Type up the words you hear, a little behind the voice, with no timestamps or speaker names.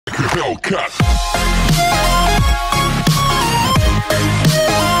Hellcat.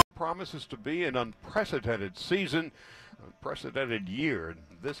 Promises to be an unprecedented season, unprecedented year in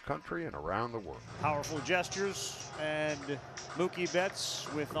this country and around the world. Powerful gestures, and Mookie Betts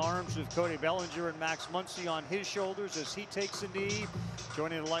with arms of Cody Bellinger and Max Muncy on his shoulders as he takes a knee,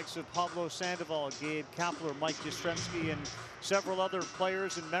 joining the likes of Pablo Sandoval, Gabe Kapler, Mike Yastrzemski, and several other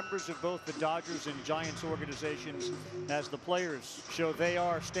players and members of both the Dodgers and Giants organizations as the players show they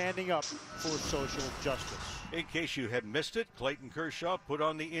are standing up for social justice. In case you had missed it, Clayton Kershaw put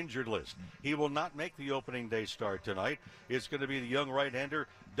on the injured list. He will not make the opening day start tonight. It's going to be the young right-hander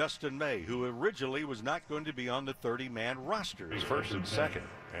Dustin May, who originally was not going to be on the 30-man roster. He's first and second,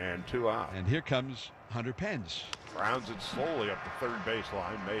 and 2 out. And here comes Hunter Pence. Rounds it slowly up the third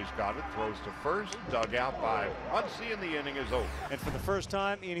baseline. May's got it, throws to first, dug out by Muncy, and the inning is over. And for the first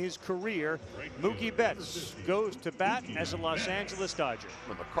time in his career, Mookie Betts goes to bat as a Los Angeles Dodger.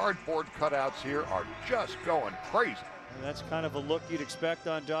 And the cardboard cutouts here are just going crazy. And that's kind of a look you'd expect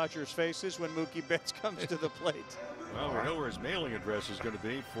on Dodgers' faces when Mookie Betts comes to the plate. Well, we know where his mailing address is going to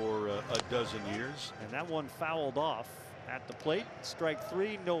be for a dozen years. And that one fouled off at the plate. Strike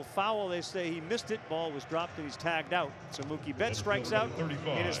 3, no foul. They say he missed it. Ball was dropped and he's tagged out. So Mookie Betts strikes out in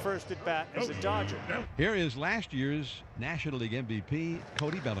his first at bat as a Dodger. Here is last year's National League MVP,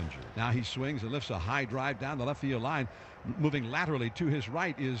 Cody Bellinger. Now he swings and lifts a high drive down the left field line. Moving laterally to his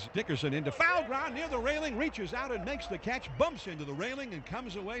right is Dickerson into foul ground near the railing, reaches out and makes the catch, bumps into the railing and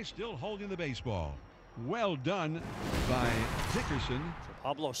comes away still holding the baseball. Well done by Dickerson. So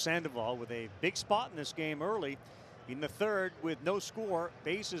Pablo Sandoval with a big spot in this game early. In the third with no score,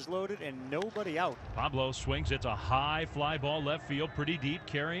 bases loaded and nobody out. Pablo swings. It's a high fly ball left field, pretty deep,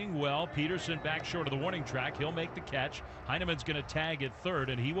 carrying well. Peterson back short of the warning track. He'll make the catch. Heineman's going to tag at third,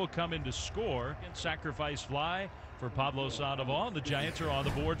 and he will come in to score. And sacrifice fly for Pablo Sandoval. The Giants are on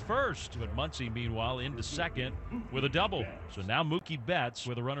the board first, but Muncy, meanwhile, into second with a double. So now Mookie Betts,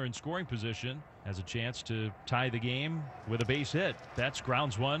 with a runner in scoring position, has a chance to tie the game with a base hit. Betts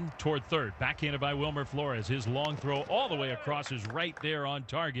grounds one toward third. Backhanded by Wilmer Flores. His long throw all the way across is right there on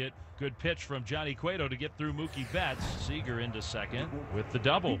target. Good pitch from Johnny Cueto to get through Mookie Betts. Seager into second with the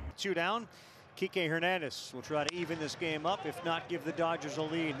double. 2 down. Kike Hernandez will try to even this game up, if not give the Dodgers a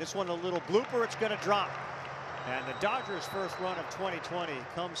lead. This one a little blooper. It's going to drop. And the Dodgers' first run of 2020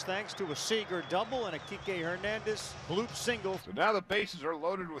 comes thanks to a Seager double and a Kike Hernandez bloop single. So now the bases are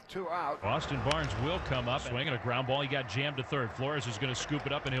loaded with 2 out. Austin Barnes will come up, swinging a ground ball. He got jammed to third. Flores is going to scoop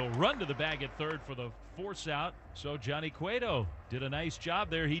it up, and he'll run to the bag at third for the force out. So Johnny Cueto did a nice job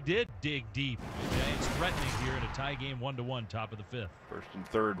there. He did dig deep. The Giants threatening here in a tie game, 1-1, top of the 5th. First and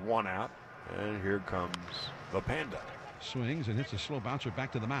third, 1 out. And here comes the Panda. Swings and hits a slow bouncer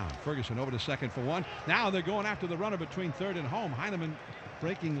back to the mound. Ferguson over to second for 1. Now they're going after the runner between third and home. Heineman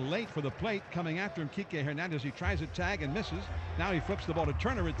breaking late for the plate. Coming after him, Kike Hernandez. He tries a tag and misses. Now he flips the ball to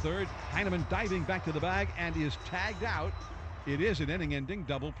Turner at third. Heineman diving back to the bag and is tagged out. It is an inning-ending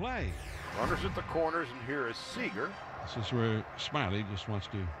double play. Runners at the corners, and here is Seager. This is where Smiley just wants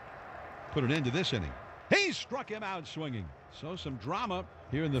to put an end to this inning. He struck him out swinging. So some drama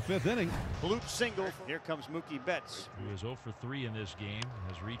here in the 5th inning. Bloop single. Here comes Mookie Betts, who is 0 for 3 in this game,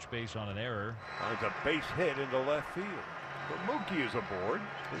 has reached base on an error. Finds a base hit into left field. But Mookie is aboard.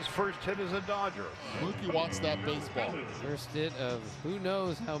 His first hit as a Dodger. Mookie wants that baseball. First hit of who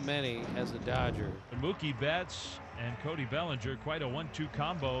knows how many as a Dodger. And Mookie Betts and Cody Bellinger, quite a 1-2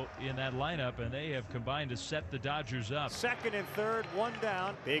 combo in that lineup, and they have combined to set the Dodgers up. Second and third, 1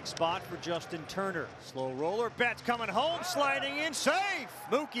 down. Big spot for Justin Turner. Slow roller. Betts coming home, sliding in, safe.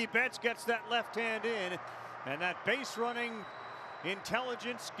 Mookie Betts gets that left hand in, and that base running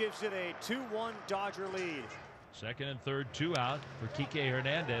intelligence gives it a 2-1 Dodger lead. Second and third, 2 out for Kike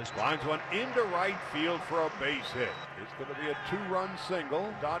Hernandez. Lines one into right field for a base hit. It's going to be a 2-run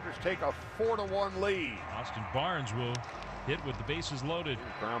single. Dodgers take a 4-1 lead. Austin Barnes will hit with the bases loaded.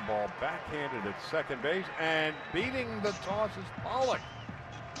 Ground ball backhanded at second base, and beating the toss is Pollock.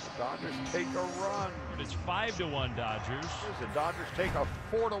 The Dodgers take a run. It's 5-1 Dodgers. The Dodgers take a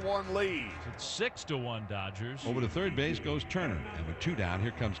 4-1 lead. It's 6-1 Dodgers. Over to third base goes Turner, and with 2 down,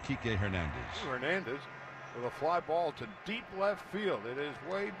 here comes Kike Hernandez. Hernandez with a fly ball to deep left field. It is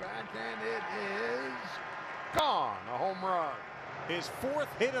way back, and it is gone. A home run. His 4th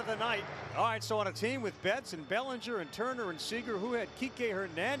hit of the night. All right, so on a team with Betts and Bellinger and Turner and Seager, who had Kike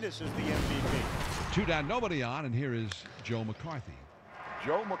Hernandez as the MVP. 2 down, nobody on, and here is Joe McCarthy.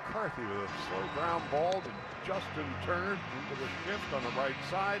 Joe McCarthy with a slow ground ball to Justin Turner into the shift on the right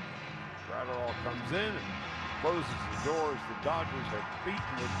side. Gratterall comes in and closes the doors. The Dodgers have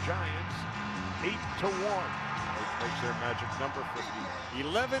beaten the Giants 8-1. Which makes their magic number 50.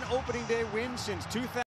 11 opening day wins since 2000.